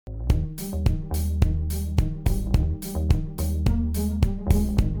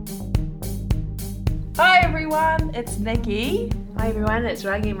everyone, it's Nikki. Hi everyone, it's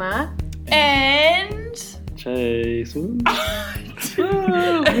Rangima. And... Chase. You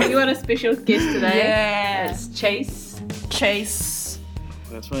want a special guest today? Yeah. It's Chase. Chase.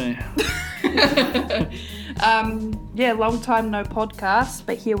 That's me. Long time no podcast,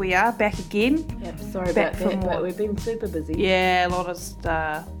 but here we are, back again. Yep, sorry Back about from that, what? but we've been super busy. Yeah, a lot of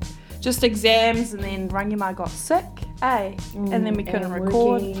just exams, and then Rangima got sick, and then we couldn't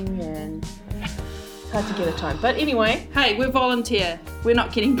record. And it's hard to get a time. But anyway, Hey, we're volunteer. We're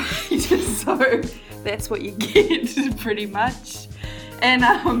not getting paid, so that's what you get, pretty much. And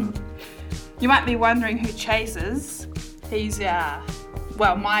you might be wondering who Chase is. He's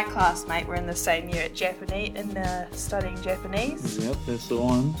my classmate. We're in the same year at Japanese, studying Japanese. Yep, that's the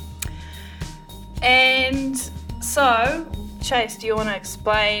one. And so, Chase, do you want to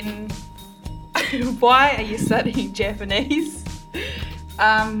explain why are you studying Japanese?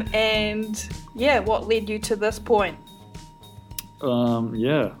 What led you to this point?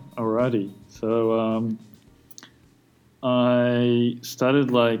 Alrighty. So, I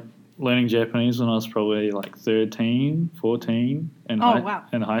started learning Japanese when I was probably 13, 14 in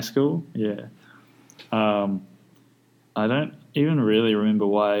high school. Yeah. I don't even really remember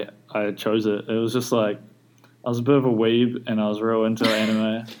why I chose it. It was just I was a bit of a weeb and I was real into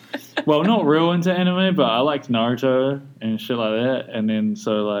anime. Well, not real into anime, but I liked Naruto and shit like that. And then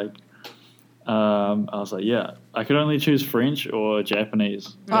I was like, yeah, I could only choose French or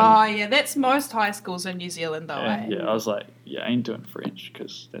Japanese. Oh, yeah, that's most high schools in New Zealand, though, And, I was like, yeah, I ain't doing French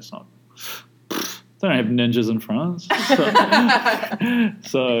because that's not... They don't have ninjas in France.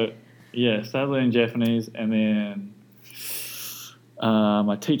 So started learning Japanese, and then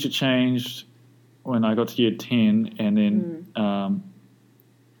my teacher changed when I got to year 10, and then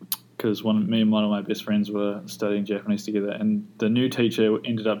because me and one of my best friends were studying Japanese together, and the new teacher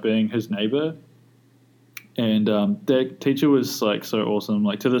ended up being his neighbor, and that teacher was so awesome.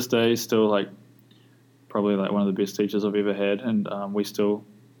 To this day, still probably one of the best teachers I've ever had, and we still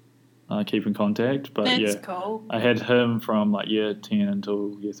keep in contact. But that's cool. I had him from year 10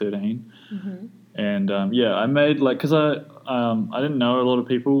 until year 13, and I made because I didn't know a lot of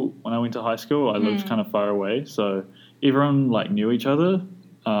people when I went to high school. I lived kind of far away, so everyone knew each other.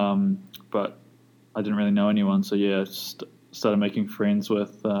 But I didn't really know anyone, so I started making friends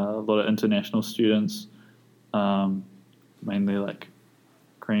with a lot of international students, mainly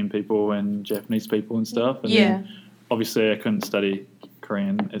Korean people and Japanese people and stuff. And then obviously I couldn't study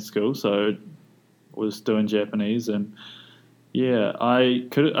Korean at school, so was doing Japanese, and I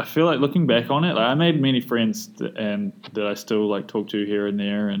feel looking back on it, I made many friends that I still talk to here and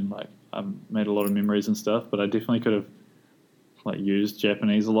there, and I made a lot of memories and stuff, but I definitely could have used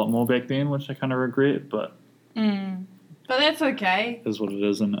Japanese a lot more back then, which I kind of regret, but But that's okay. Is what it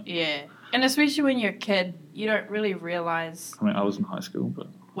is, isn't it? Yeah. And especially when you're a kid, you don't really realise... I mean, I was in high school, but...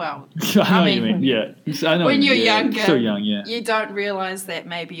 Well, I know what you mean, yeah. I know when you're younger, still young, yeah. You don't realise that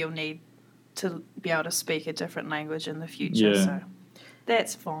maybe you'll need to be able to speak a different language in the future, so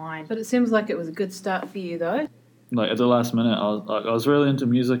that's fine. But it seems like it was a good start for you though. At the last minute, I was really into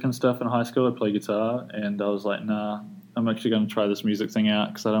music and stuff in high school. I played guitar, and I was like, nah, I'm actually going to try this music thing out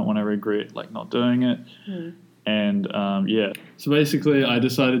because I don't want to regret not doing it. And so basically I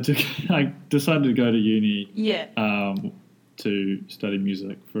decided to go to uni to study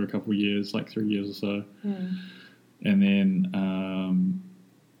music for a couple of years, 3 years or so, and then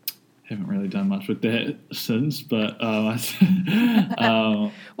haven't really done much with that since, but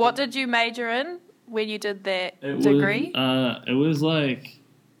what did you major in when you did that degree? It was I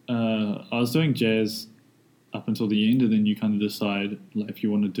was doing jazz up until the end, and then you kind of decide if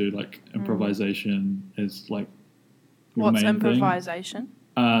you want to do improvisation as your What's main improvisation?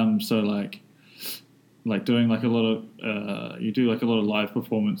 thing. So doing a lot of you do a lot of live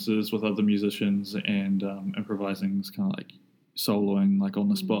performances with other musicians, and improvising is kind of soloing on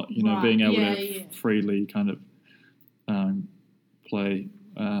the spot, being able to freely kind of play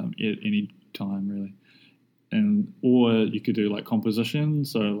at any time really, or you could do composition,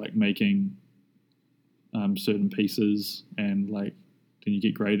 so making certain pieces, and then you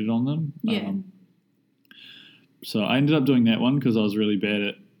get graded on them. So I ended up doing that one because I was really bad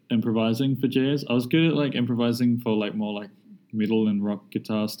at improvising for jazz. I was good at improvising for more metal and rock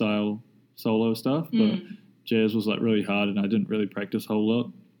guitar style solo stuff, but jazz was really hard, and I didn't really practice a whole lot.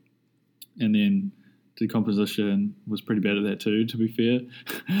 And then the composition was pretty bad at that too, to be fair.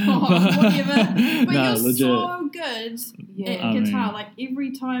 Whatever. But No, you're legit. so good at guitar.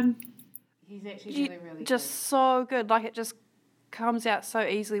 Every time He's actually really just so good. It just comes out so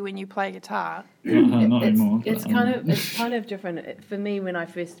easily when you play guitar. Not anymore. It's kind of different for me when I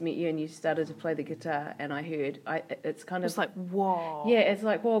first met you and you started to play the guitar and I heard. It's kind of It's like, whoa. yeah, it's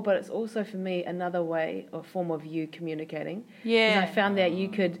like whoa, but it's also for me another way or form of you communicating. Yeah. Because I found that you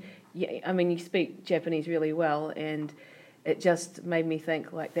could. Yeah, I mean, you speak Japanese really well, and it just made me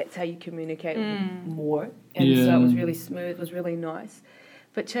think like that's how you communicate more. And so it was really smooth. It was really nice.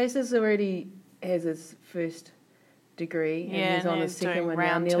 But Chase's already has his first degree, and he's on his second one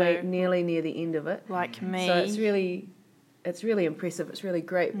now, nearly near the end of it. Like me. So it's really impressive. It's really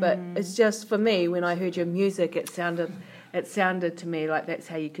great. But it's just for me, when I heard your music, it sounded to me like that's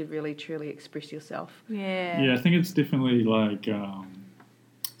how you could really truly express yourself. Yeah. Yeah, I think it's definitely like.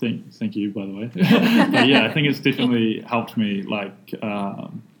 Thank you, by the way. But yeah, I think it's definitely helped me. Like,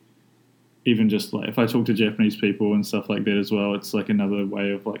 even just like if I talk to Japanese people and stuff like that as well, it's like another way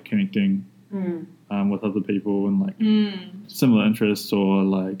of like connecting with other people and like similar interests, or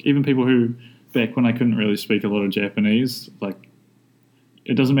like even people who back when I couldn't really speak a lot of Japanese, like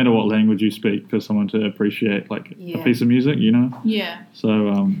it doesn't matter what language you speak for someone to appreciate like a piece of music, you know? Yeah.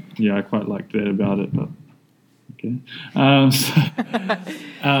 So yeah, I quite liked that about it, but okay. But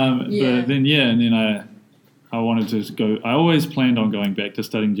then and then I wanted to go. I always planned on going back to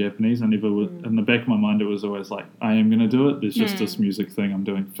studying Japanese. I never was, in the back of my mind it was always like I am going to do it. There's just this music thing I'm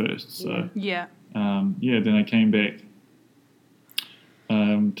doing first. So then I came back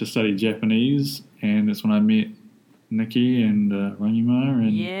to study Japanese, and that's when I met Nikki and Ranyuma.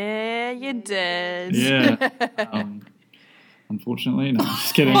 And yeah, you did. Yeah. Unfortunately, no, I'm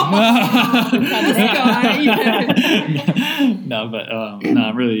just kidding.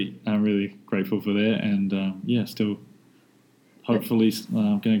 I'm really grateful for that, and still hopefully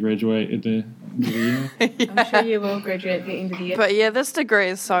going to graduate at the end of the year. I'm sure you will graduate at the end of the year. But yeah, this degree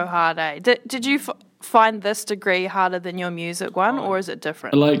is so hard, eh? Did you find this degree harder than your music one, or is it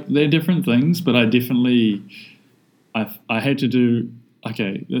different? Like they're different things, but I definitely I had to do.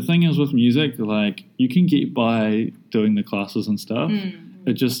 Okay, the thing is with music, like you can get by doing the classes and stuff.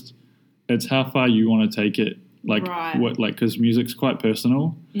 It's how far you want to take it. Like because music's quite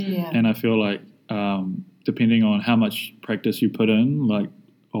personal, and I feel like depending on how much practice you put in, like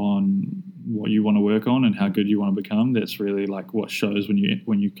on what you want to work on and how good you want to become, that's really like what shows when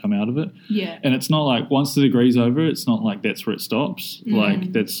you come out of it. Yeah, and it's not like once the degree's over, it's not like that's where it stops.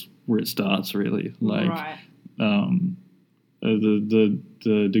 Like that's where it starts, really. Like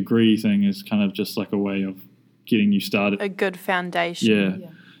the degree thing is kind of just like a way of getting you started. A good foundation. Yeah.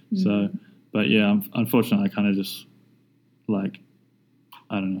 So, but yeah, unfortunately, I kind of just like,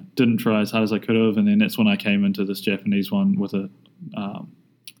 I don't know, didn't try as hard as I could have. And then that's when I came into this Japanese one with a,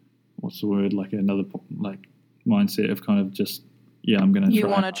 what's the word? Like another like mindset of kind of just, I'm going to try. You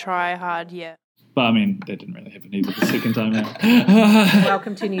want to try hard, yeah. But I mean, that didn't really happen either the second time out.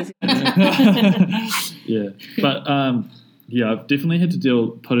 Welcome to New Zealand. Yeah. But, I've definitely had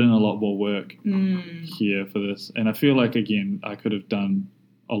to put in a lot more work here for this. And I feel like, again, I could have done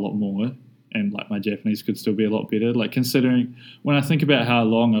a lot more and, like, my Japanese could still be a lot better. Like, considering when I think about how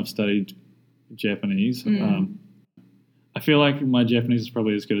long I've studied Japanese, I feel like my Japanese is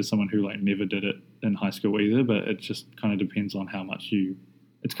probably as good as someone who, like, never did it in high school either. But it just kind of depends on how much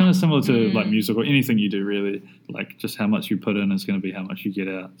it's kind of similar to, like, music or anything you do, really. Like, just how much you put in is going to be how much you get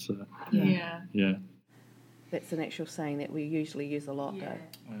out. So, yeah. That's an actual saying that we usually use a lot, though.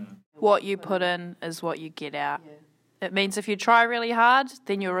 What you put in is what you get out. Yeah. It means if you try really hard,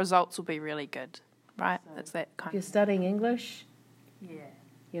 then your results will be really good, right? So it's that kind of... If you're studying English,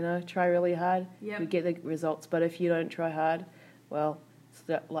 try really hard, you get the results. But if you don't try hard, well, it's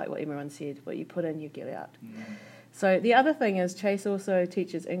like what everyone said, what you put in, you get out. So the other thing is Chase also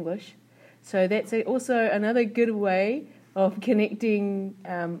teaches English. So that's also another good way of connecting...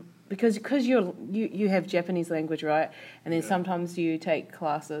 Because you have Japanese language, right? And then sometimes you take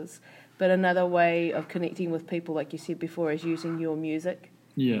classes. But another way of connecting with people, like you said before, is using your music.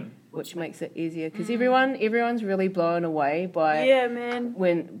 Yeah. Which makes it easier. Because everyone's really blown away by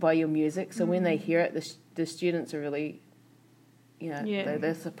your music. So when they hear it, the students are really,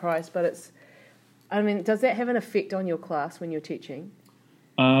 they're surprised. But does that have an effect on your class when you're teaching?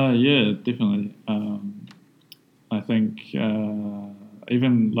 Yeah, definitely. I think...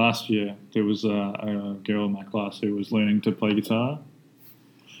 even last year, there was a girl in my class who was learning to play guitar,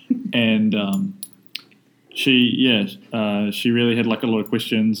 and she really had like a lot of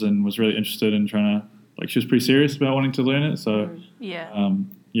questions and was really interested in trying to, like, she was pretty serious about wanting to learn it. So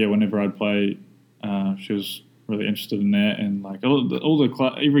whenever I'd play, she was really interested in that, and like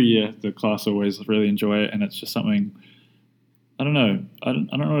every year the class always really enjoy it, and it's just something. I don't know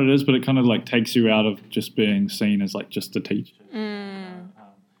what it is, but it kind of like takes you out of just being seen as like just a teacher.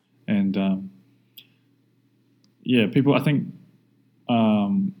 yeah, people, I think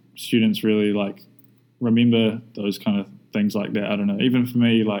students really like remember those kind of things like that. I don't know. Even for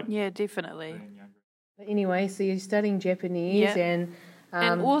me, like Yeah, definitely. But anyway, so you're studying Japanese and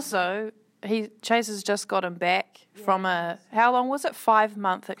also Chase has just gotten back from how long was it?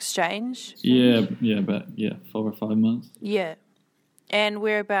 5-month exchange? Yeah, but 4 or 5 months. Yeah. And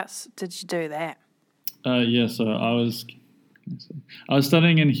whereabouts did you do that? So I was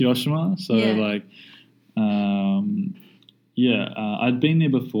studying in Hiroshima. So I'd been there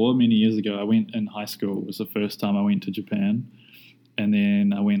before many years ago. I went in high school. It was the first time I went to Japan. And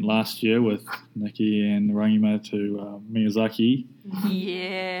then I went last year with Nikki and Rangima to Miyazaki.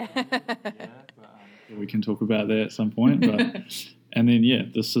 Yeah. We can talk about that at some point. But and then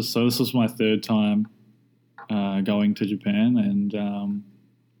this was my third time going to Japan, and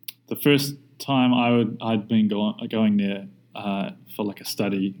the first time I'd been going there for like a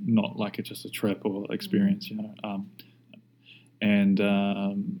study, not like just a trip or experience,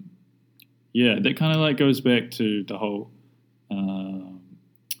 that kind of like goes back to the whole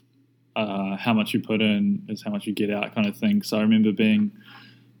how much you put in is how much you get out kind of thing. So I remember being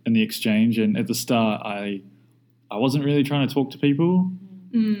in the exchange, and at the start I wasn't really trying to talk to people,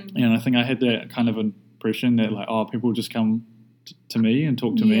 and I think I had that kind of impression that like, oh, people just come to me and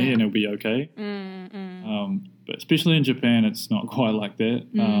talk to me and it'll be okay. But especially in Japan, it's not quite like that.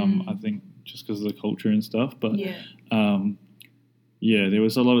 I think just because of the culture and stuff. But there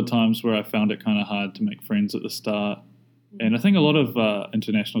was a lot of times where I found it kind of hard to make friends at the start. And I think a lot of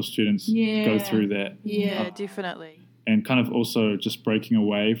international students go through that. Yeah, definitely. And kind of also just breaking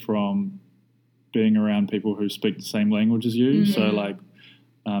away from being around people who speak the same language as you. So like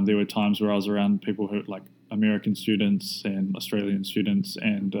there were times where I was around people who like American students and Australian students,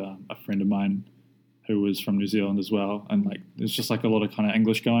 and a friend of mine who was from New Zealand as well. And like there's just like a lot of kind of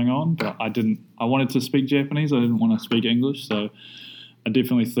English going on, but I wanted to speak Japanese. I didn't want to speak English. So I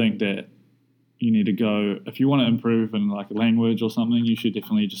definitely think that you need to go, if you want to improve in like a language or something, you should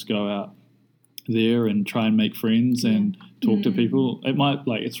definitely just go out there and try and make friends and talk to people. It might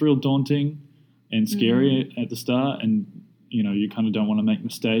it's real daunting and scary at the start, and you kind of don't want to make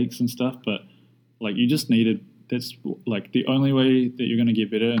mistakes and stuff, but like you just that's like the only way that you're going to get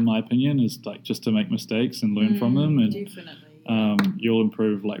better, in my opinion, is like just to make mistakes and learn from them, and definitely. You'll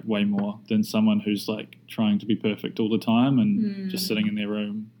improve like way more than someone who's like trying to be perfect all the time and just sitting in their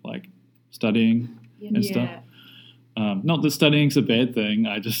room like studying and stuff. Not that studying's a bad thing.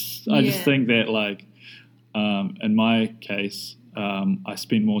 I just think that like in my case, I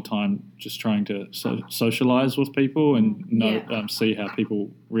spend more time just trying to socialize with people and see how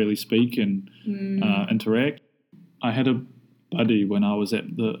people really speak and interact. I had a buddy when I was at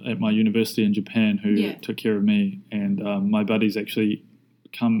my university in Japan who took care of me, and my buddy's actually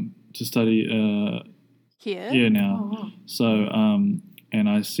come to study here now. Oh, wow. So and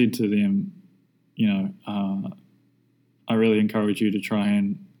I said to them, I really encourage you to try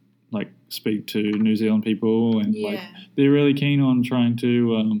and like speak to New Zealand people, and like they're really keen on trying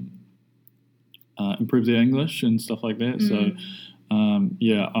to improve their English and stuff like that. So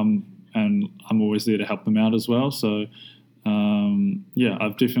I'm always there to help them out as well. So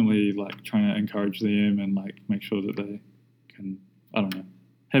I've definitely like trying to encourage them and like make sure that they can, I don't know,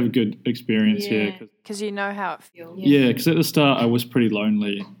 have a good experience here. Because you know how it feels. Yeah, because at the start I was pretty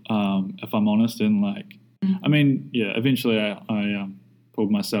lonely, if I'm honest, and like, I mean, eventually I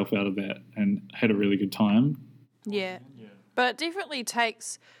pulled myself out of that and had a really good time. Yeah. But it definitely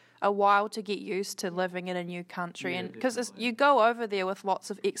takes a while to get used to living in a new country, and because you go over there with lots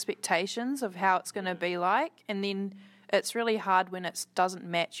of expectations of how it's going to be like, and then it's really hard when it doesn't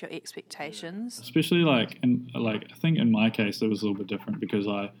match your expectations. Especially I think in my case it was a little bit different because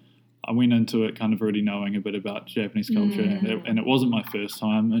I went into it kind of already knowing a bit about Japanese culture, and it wasn't my first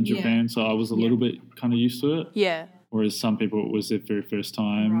time in Japan, so I was a little bit kind of used to it. Yeah. Whereas some people, it was their very first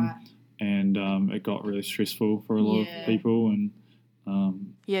time, and it got really stressful for a lot of people. And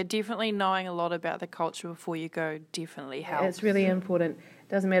definitely knowing a lot about the culture before you go definitely helps. It's really important.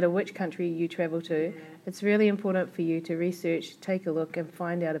 Doesn't matter which country you travel to. It's really important for you to research, take a look, and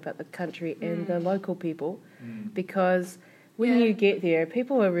find out about the country and the local people, because when you get there,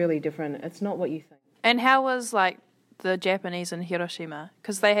 people are really different. It's not what you think. And how was like the Japanese in Hiroshima?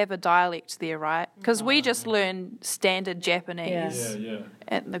 Because they have a dialect there, right? Because we just learn standard Japanese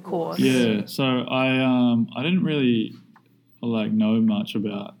at the course. Yeah, so I didn't really like know much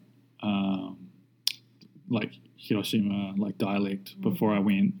about like Hiroshima like dialect before I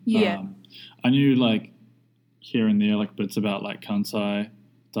went. I knew like here and there like bits about like Kansai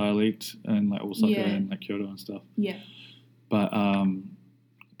dialect and like Osaka and like Kyoto and stuff. Yeah. But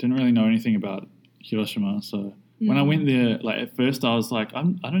didn't really know anything about Hiroshima, so when I went there, like at first I was like, I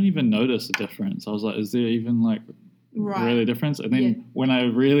don't even notice a difference. I was like, is there even like really a difference? And then when I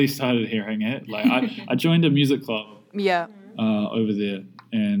really started hearing it, like I joined a music club over there,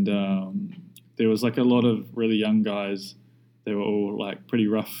 and there was like a lot of really young guys. They were all like pretty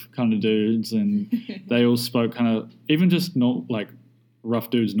rough kind of dudes, and they all spoke kind of, even just not like rough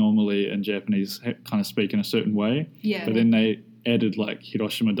dudes normally in Japanese kind of speak in a certain way. Yeah. But then they added like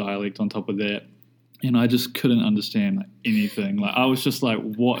Hiroshima dialect on top of that, and I just couldn't understand like anything. Like I was just like,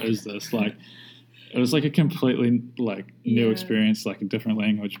 what is this? Like it was like a completely like new experience, like a different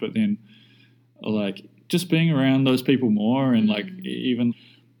language. But then like just being around those people more, and like even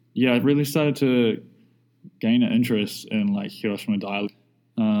I really started to gain an interest in like Hiroshima dialect.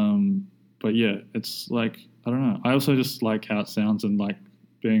 But yeah, it's like, I don't know. I also just like how it sounds, and like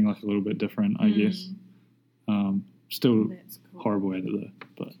being like a little bit different, I guess. Still horrible at it though.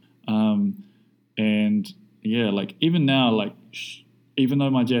 But and yeah, like even now, like even though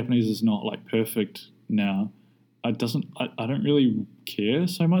my Japanese is not like perfect now, I don't really care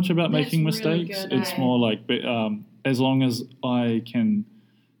so much about making mistakes. Really good, it's more like as long as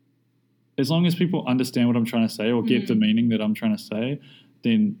people understand what I'm trying to say or get the meaning that I'm trying to say,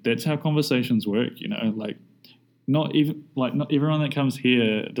 then that's how conversations work, you know, like not everyone that comes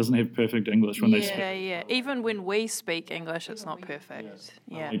here doesn't have perfect English when they speak. Yeah. Even when we speak English, it's not perfect.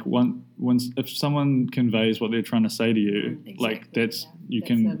 Yeah. Like once if someone conveys what they're trying to say to you, like you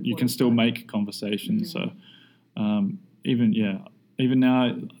can still make conversation. So even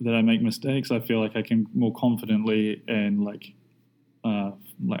now that I make mistakes, I feel like I can more confidently and like I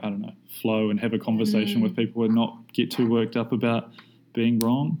don't know, flow and have a conversation with people and not get too worked up about being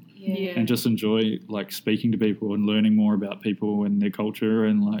wrong. And just enjoy like speaking to people and learning more about people and their culture,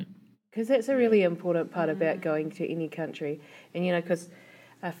 and like, because that's a really important part about going to any country. And you know, because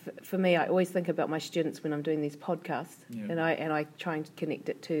for me, I always think about my students when I'm doing these podcasts, and I try and connect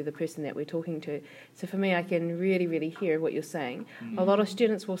it to the person that we're talking to. So for me, I can really, really hear what you're saying. A lot of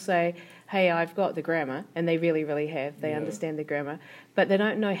students will say, hey, I've got the grammar, and they really, really have. They understand the grammar, but they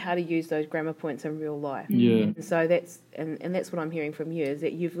don't know how to use those grammar points in real life. And so that's what I'm hearing from you, is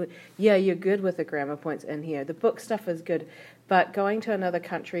that you're good with the grammar points in here. The book stuff is good, but going to another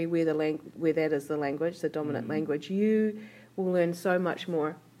country where that is the language, the dominant language, you will learn so much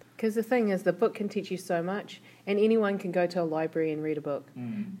more. Because the thing is, the book can teach you so much, and anyone can go to a library and read a book,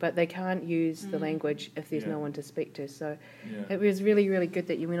 but they can't use the language if there's no one to speak to. So it was really, really good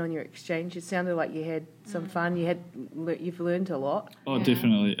that you went on your exchange. It sounded like you had some fun. You've learned a lot. Oh,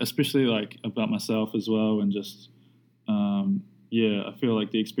 definitely, especially like about myself as well, and just I feel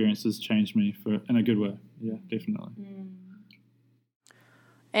like the experience has changed me in a good way. Yeah, definitely.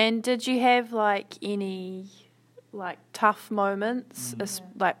 And did you have like any like tough moments,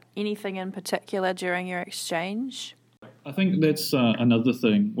 like anything in particular during your exchange? I think that's another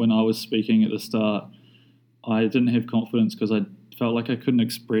thing. When I was speaking at the start, I didn't have confidence because I felt like I couldn't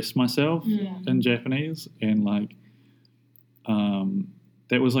express myself in Japanese, and like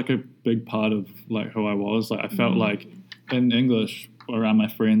that was like a big part of like who I was. Like I felt like in English around my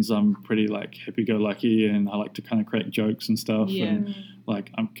friends, I'm pretty like happy-go-lucky, and I like to kind of crack jokes and stuff, and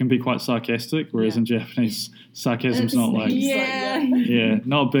like I can be quite sarcastic, whereas in Japanese, sarcasm's not like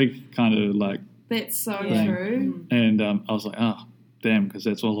not a big kind of like. That's so true. And I was like, oh damn, because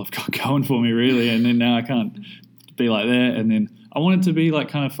that's all I've got going for me really, and then now I can't be like that. And then I wanted to be like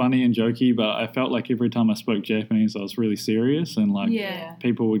kind of funny and jokey, but I felt like every time I spoke Japanese, I was really serious, and like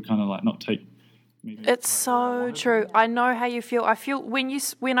people would kind of like not take. It's so true. I know how you feel. I feel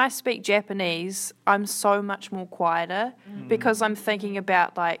when I speak Japanese, I'm so much more quieter because I'm thinking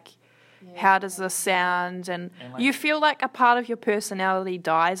about like how does this sound, and like, you feel like a part of your personality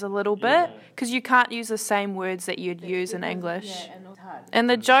dies a little bit because you can't use the same words that you'd use in English. And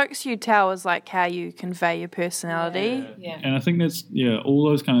the jokes you tell is like how you convey your personality. And I think that's all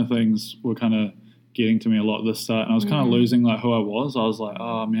those kind of things were kind of getting to me a lot at the start, and I was kind of losing like who I was. I was like,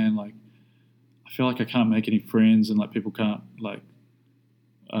 oh man, like I feel like I can't make any friends, and like people can't like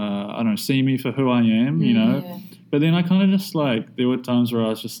I don't know, see me for who I am, you know. But then I kind of just like, there were times where I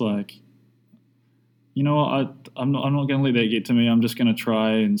was just like, you know what, I'm not going to let that get to me. I'm just going to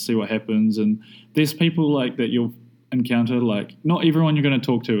try and see what happens. And there's people like that you'll encounter, like not everyone you're going to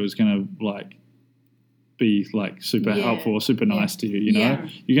talk to is going to like be like super helpful or super nice to you, you know.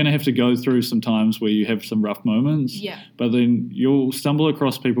 You're going to have to go through some times where you have some rough moments, but then you'll stumble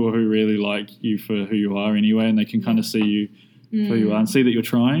across people who really like you for who you are anyway, and they can kind of see you for who you are and see that you're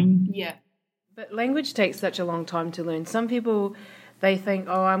trying. But language takes such a long time to learn. Some people, they think,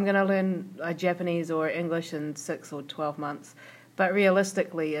 oh, I'm going to learn Japanese or English in 6 or 12 months. But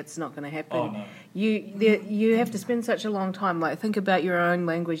realistically, it's not going to happen. Oh, no. You have to spend such a long time. Like, think about your own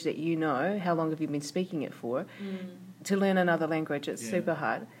language that you know. How long have you been speaking it for? To learn another language, it's super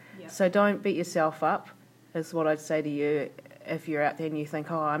hard. Yeah. So don't beat yourself up, is what I'd say to you. If you're out there and you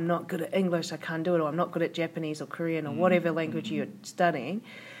think, oh, I'm not good at English, I can't do it, or I'm not good at Japanese or Korean or whatever language you're studying,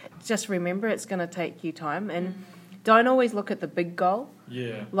 just remember it's going to take you time. And don't always look at the big goal.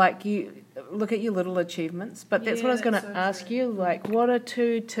 Yeah. Like, you look at your little achievements. But that's what I was going to ask you. Like, what are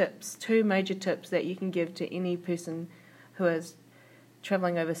two major tips that you can give to any person who is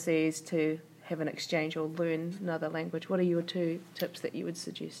travelling overseas to have an exchange or learn another language? What are your 2 tips that you would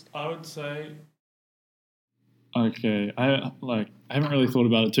suggest? I would say... Okay, I haven't really thought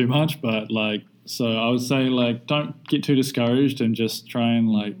about it too much, but so I would say don't get too discouraged and just try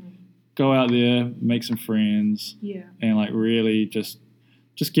and go out there, make some friends, and really just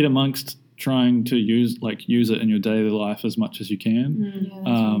get amongst trying to use it in your daily life as much as you can.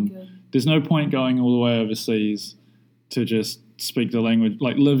 Really good. There's no point going all the way overseas to just speak the language,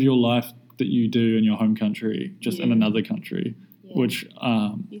 live your life that you do in your home country, just in another country. Which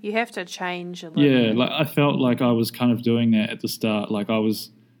you have to change a little bit. I felt like I was kind of doing that at the start. I was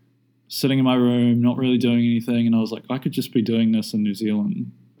sitting in my room, not really doing anything, and I was like, I could just be doing this in New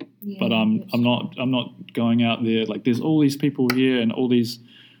Zealand, but I'm not going out there. There's all these people here and all these,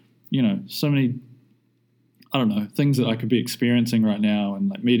 so many, I don't know, things that I could be experiencing right now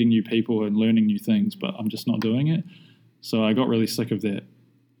and meeting new people and learning new things, but I'm just not doing it. So I got really sick of that,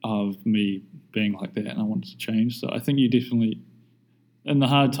 of me being like that, and I wanted to change. So I think you definitely, in the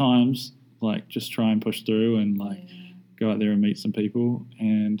hard times, just try and push through and go out there and meet some people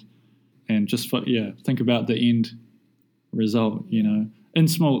and just think about the end result, in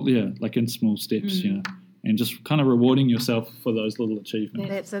small steps, and just kind of rewarding yourself for those little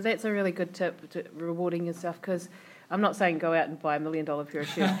achievements. That's a really good tip, to rewarding yourself, because I'm not saying go out and buy $1 million pair of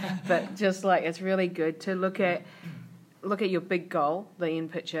shoes, but just it's really good to look at your big goal, the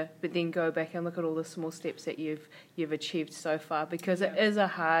end picture, but then go back and look at all the small steps that you've achieved so far, because it is a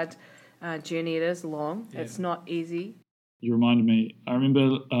hard journey. It is long. Yeah. It's not easy. You reminded me. I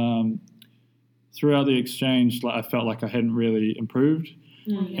remember throughout the exchange, I felt like I hadn't really improved,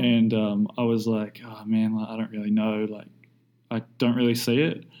 and I was like, oh man, I don't really know. I don't really see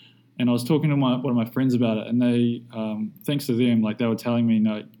it. And I was talking to one of my friends about it, and they, thanks to them, they were telling me,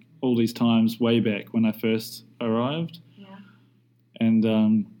 all these times way back when I first arrived. And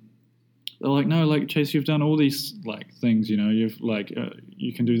they're like, no, Chase, you've done all these things, you've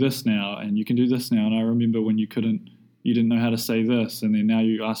you can do this now and you can do this now. And I remember when you didn't know how to say this, and then now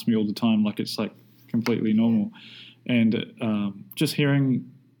you ask me all the time, it's completely normal. And just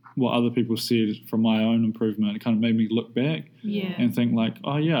hearing what other people said from my own improvement, it kind of made me look back and think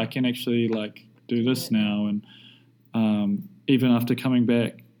oh yeah, I can actually do this now. And even after coming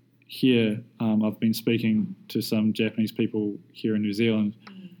back here, I've been speaking to some Japanese people here in New Zealand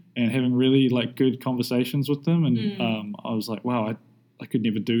and having really good conversations with them, and I was like, wow, I could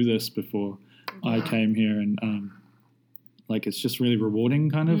never do this before I came here, and it's just really rewarding,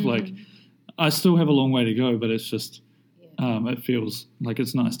 kind of I still have a long way to go, but it's just it feels like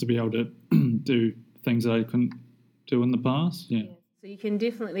it's nice to be able to do things that I couldn't do in the past. So you can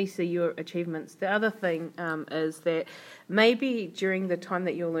definitely see your achievements. The other thing is that maybe during the time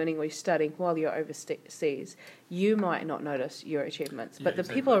that you're learning or you're studying while you're overseas, you might not notice your achievements. But the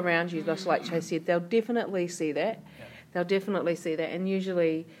people around you, just like Chase said, they'll definitely see that. Yeah. They'll definitely see that. And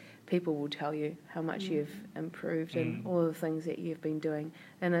usually people will tell you how much you've improved and all of the things that you've been doing.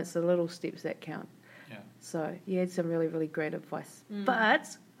 And it's the little steps that count. Yeah. So you had some really, really great advice.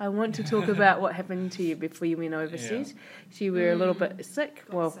 But I want to talk about what happened to you before you went overseas. So you were a little bit sick.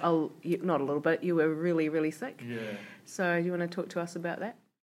 Not a little bit. You were really, really sick. Yeah. So do you want to talk to us about that?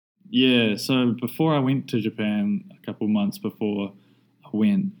 Yeah. So before I went to Japan, a couple of months before I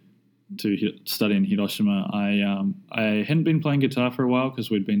went to study in Hiroshima, I hadn't been playing guitar for a while because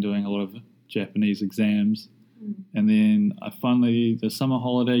we'd been doing a lot of Japanese exams. And then the summer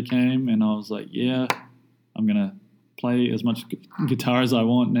holiday came, and I was like, yeah, I'm going to play as much guitar as I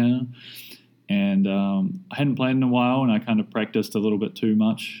want now. And I hadn't played in a while, and I kind of practiced a little bit too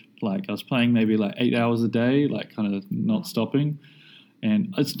much. I was playing maybe 8 hours a day, kind of not stopping.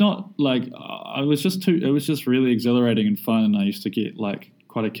 And it's not it was just really exhilarating and fun, and I used to get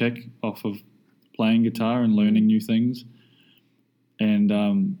quite a kick off of playing guitar and learning new things. And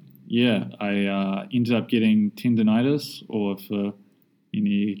I ended up getting tendinitis, or for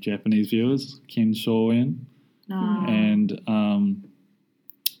any Japanese viewers, kenshoen. And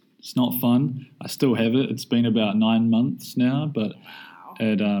it's not fun. I still have it. It's been about 9 months now, but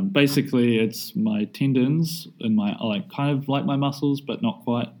It basically it's my tendons and my kind of like my muscles, but not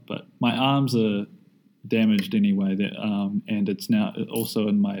quite. But my arms are damaged anyway. And it's now also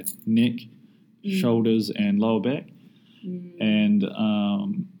in my neck, shoulders, and lower back. And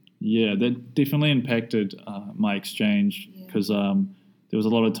that definitely impacted my exchange because there was a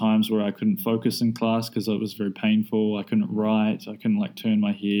lot of times where I couldn't focus in class because it was very painful. I couldn't write. I couldn't turn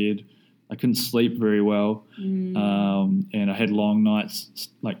my head. I couldn't sleep very well, and I had long nights,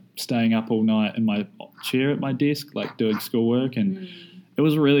 staying up all night in my chair at my desk, doing schoolwork, and it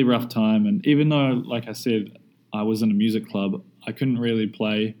was a really rough time. And even though, like I said, I was in a music club, I couldn't really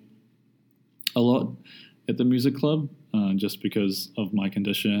play a lot at the music club just because of my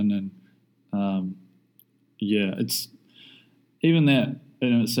condition. And it's even that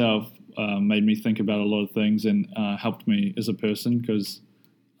in itself made me think about a lot of things and helped me as a person because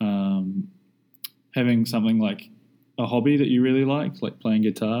having something like a hobby that you really like playing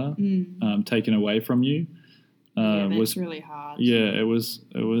guitar, taken away from you, was really hard. Yeah, it was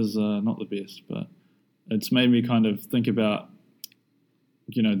not the best, but it's made me kind of think about,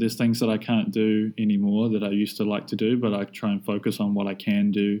 there's things that I can't do anymore that I used to like to do, but I try and focus on what I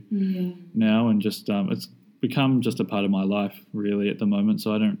can do now, and just it's become just a part of my life really at the moment.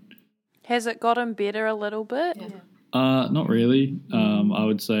 So I don't. Has it gotten better a little bit? Yeah. Not really. I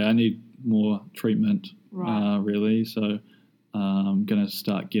would say I need more treatment, really. So I'm going to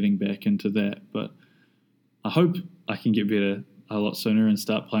start getting back into that. But I hope I can get better a lot sooner and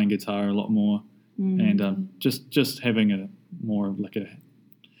start playing guitar a lot more. And just having a more of a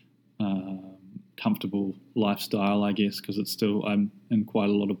comfortable lifestyle, I guess, because it's still, I'm in quite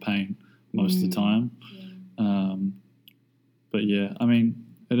a lot of pain most of the time. But yeah, I mean,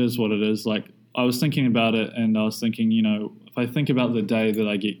 it is what it is. I was thinking about it, and I was thinking, if I think about the day that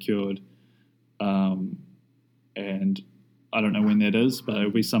I get cured, and I don't know when that is, but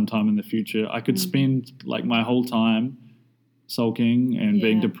it'll be sometime in the future, I could spend my whole time sulking and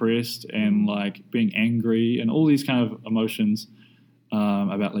being depressed and being angry and all these kind of emotions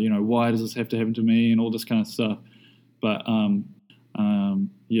about why does this have to happen to me and all this kind of stuff. But I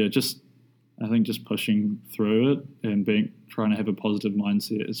think just pushing through it and trying to have a positive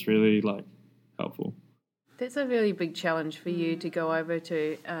mindset is really helpful. That's a really big challenge for you to go over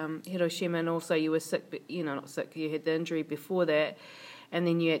to Hiroshima, and also you were sick, but not sick, you had the injury before that, and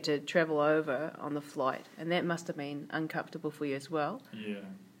then you had to travel over on the flight, and that must have been uncomfortable for you as well.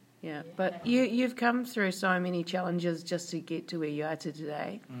 Yeah, but you've come through so many challenges just to get to where you are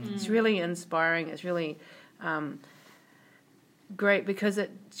today. It's really inspiring. It's really great because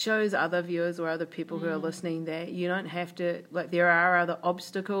it shows other viewers or other people who are listening that you don't have to, there are other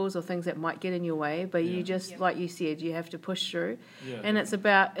obstacles or things that might get in your way, but you just, like you said, you have to push through. And it's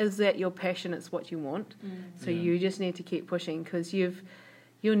about, is that your passion? It's what you want. So you just need to keep pushing because you're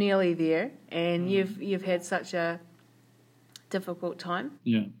nearly there, and you've had such a difficult time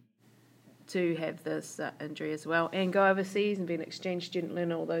to have this injury as well, and go overseas and be an exchange student,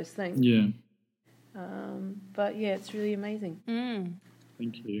 learn all those things. But it's really amazing.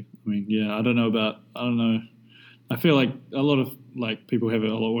 Thank you. I mean, I don't know. I feel like a lot of people have it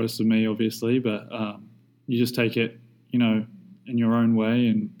a lot worse than me, obviously, but you just take it, in your own way,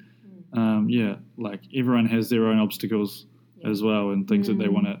 and everyone has their own obstacles as well, and things that they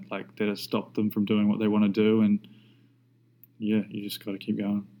want to that have stopped them from doing what they want to do, and you just got to keep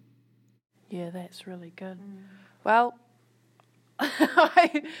going. Yeah, that's really good. Well,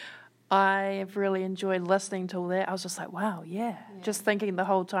 I have really enjoyed listening to all that. I was just like, wow, just thinking the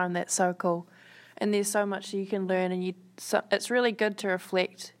whole time, that's so cool. And there's so much you can learn, and it's really good to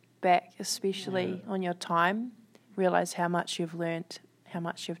reflect back, especially on your time, realise how much you've learnt, how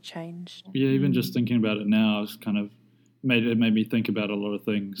much you've changed. Yeah, even just thinking about it now, I was kind of made me think about a lot of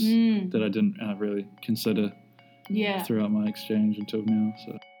things that I didn't really consider throughout my exchange until now.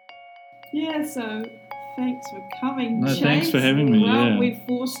 So thanks for coming. No, Chase. thanks for having me. Well, we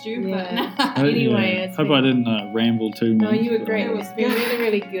forced you, but anyway, hope I didn't ramble too much. No, you were great. It's been really,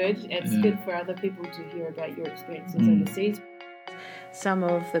 really good. It's good for other people to hear about your experiences overseas. Some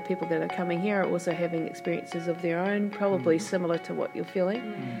of the people that are coming here are also having experiences of their own, probably similar to what you're feeling.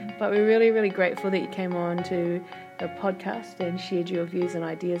 But we're really, really grateful that you came on to the podcast and shared your views and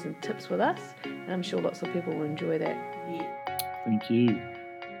ideas and tips with us. And I'm sure lots of people will enjoy that. Thank you.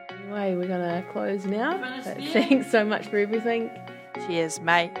 Anyway, we're going to close now. Thanks so much for everything. Cheers,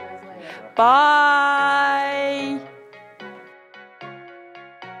 mate. Bye.